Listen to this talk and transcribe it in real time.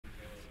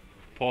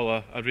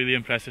Paul, a really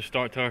impressive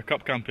start to our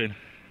cup campaign.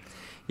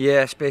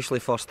 Yeah, especially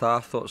first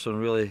half. Thought some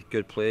really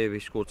good play. We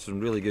scored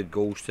some really good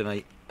goals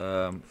tonight.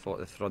 Thought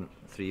the front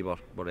three were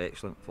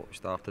excellent. Thought we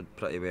started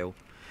pretty well.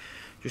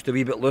 Just a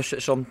wee bit loose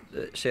at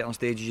certain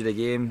stages of the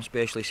game,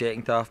 especially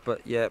second half.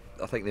 But yeah,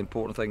 I think the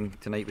important thing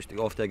tonight was to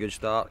go off to a good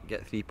start,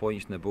 get 3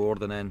 points on the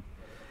board, and then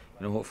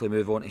hopefully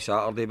move on to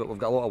Saturday. But we've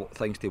got a lot of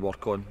things to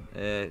work on.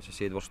 As I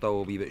said, we're still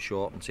a wee bit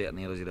short in certain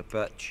areas of the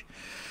pitch.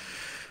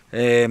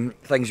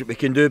 Things that we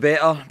can do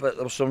better, but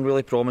there were some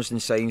really promising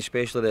signs,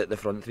 especially the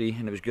front three,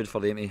 and it was good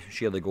for them to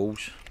share the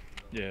goals.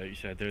 Yeah, you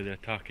said there the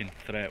attacking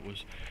threat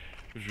was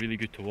really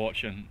good to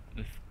watch, and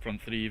the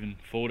front three, even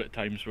four at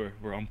times,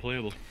 were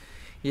unplayable.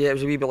 Yeah, it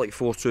was a wee bit like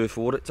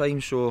 4-2-4 at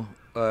times, so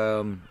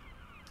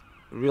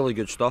really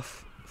good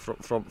stuff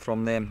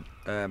from them.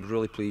 I'm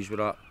really pleased with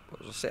that.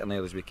 There's certain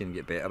areas we can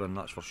get better in,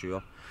 that's for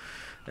sure.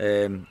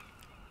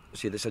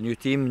 See, it's a new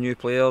team, new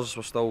players.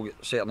 We've still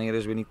got certain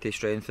areas we need to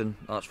strengthen,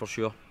 that's for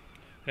sure.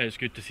 Yeah, it's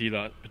good to see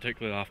that,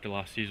 particularly after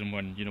last season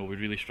when we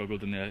really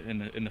struggled in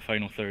the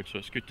final third. So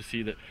it's good to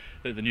see that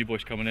the new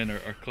boys coming in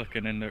are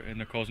clicking and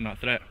they're causing that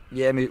threat.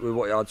 Yeah, we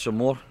want to add some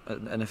more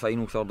in the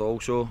final third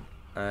also,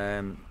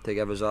 to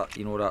give us that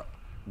that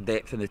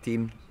depth in the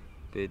team.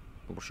 We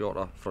were short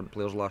of front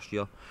players last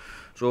year,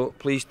 so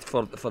pleased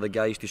for the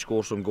guys to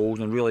score some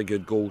goals, and really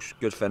good goals,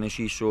 good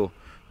finishes. So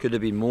could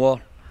have been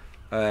more,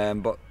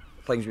 but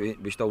things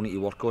we still need to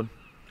work on.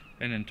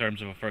 And in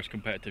terms of a first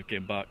competitive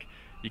game back,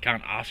 you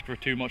can't ask for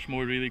too much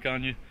more, really,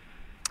 can you?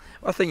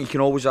 I think you can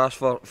always ask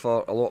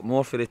for a lot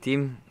more for the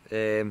team.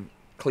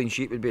 Clean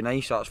sheet would be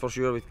nice, that's for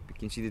sure. We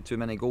conceded too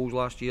many goals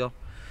last year.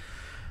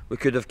 We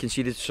could have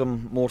conceded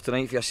some more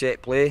tonight for a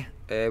set play.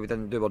 We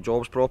didn't do our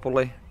jobs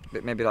properly,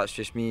 but maybe that's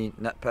just me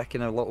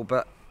nitpicking a little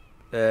bit.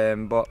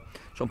 But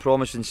some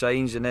promising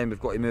signs, and then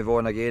we've got to move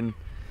on again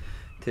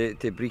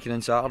to Brecon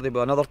on Saturday.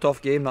 But another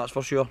tough game, that's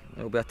for sure.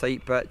 It'll be a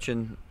tight pitch,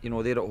 and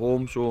they're at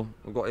home, so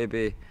we've got to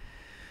be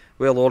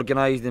well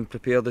organised and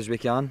prepared as we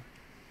can.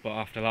 But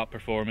after that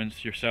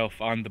performance,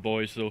 yourself and the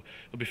boys, they'll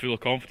be full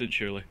of confidence,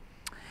 surely.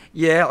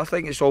 Yeah, I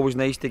think it's always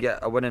nice to get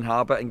a winning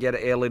habit and get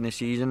it early in the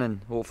season, and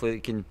hopefully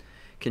it can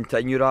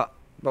continue that.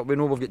 But we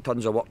know we've got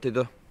tons of work to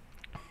do.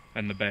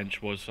 And the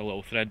bench was a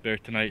little threadbare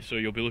tonight, so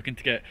you'll be looking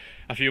to get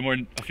a few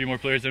more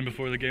players in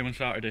before the game on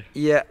Saturday.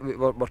 Yeah,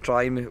 we're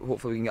trying.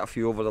 Hopefully we can get a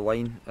few over the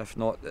line, if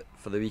not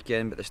for the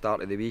weekend, but the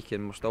start of the week,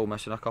 and we're still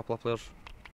missing a couple of players.